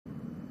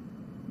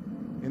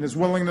in his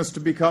willingness to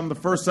become the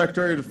first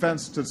Secretary of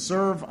Defense to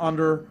serve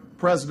under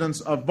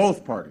presidents of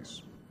both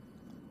parties.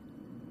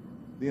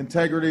 The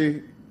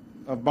integrity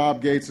of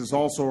Bob Gates is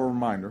also a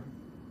reminder,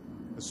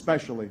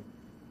 especially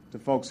to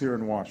folks here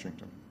in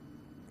Washington,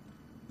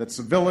 that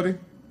civility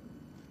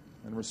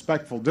and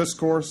respectful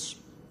discourse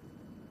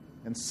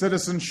and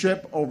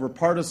citizenship over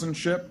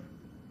partisanship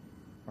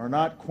are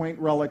not quaint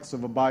relics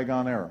of a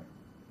bygone era.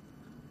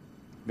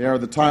 They are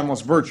the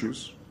timeless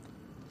virtues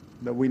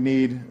that we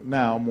need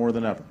now more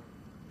than ever.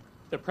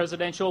 The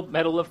Presidential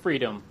Medal of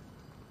Freedom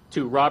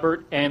to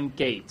Robert M.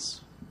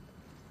 Gates.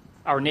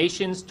 Our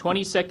nation's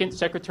 22nd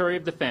Secretary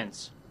of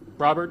Defense,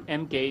 Robert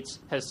M. Gates,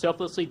 has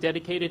selflessly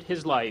dedicated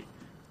his life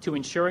to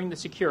ensuring the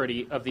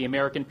security of the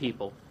American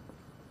people.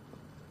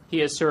 He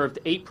has served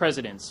 8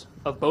 presidents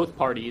of both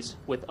parties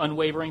with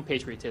unwavering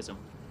patriotism.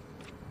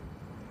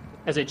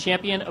 As a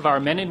champion of our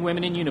men and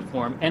women in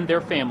uniform and their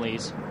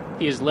families,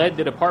 he has led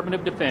the Department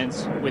of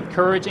Defense with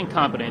courage and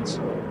competence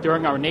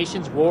during our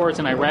nation's wars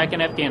in Iraq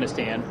and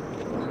Afghanistan,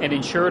 and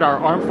ensured our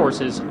armed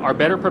forces are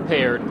better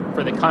prepared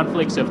for the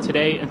conflicts of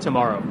today and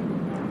tomorrow.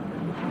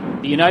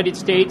 The United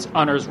States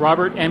honors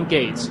Robert M.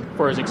 Gates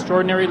for his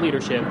extraordinary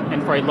leadership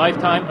and for a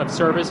lifetime of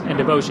service and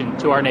devotion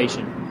to our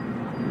nation.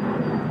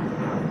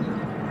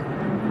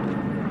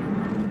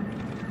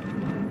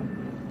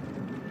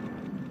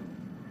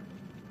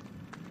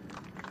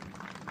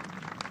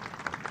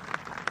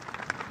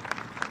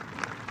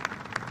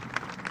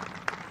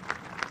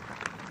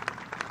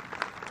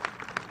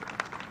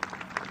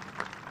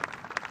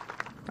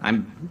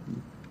 I'm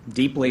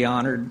deeply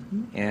honored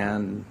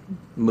and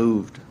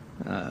moved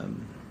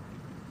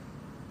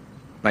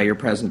by your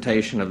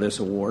presentation of this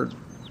award.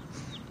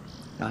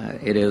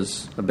 It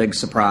is a big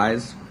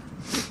surprise,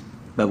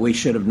 but we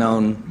should have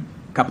known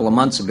a couple of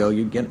months ago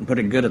you'd get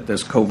pretty good at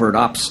this covert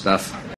ops stuff.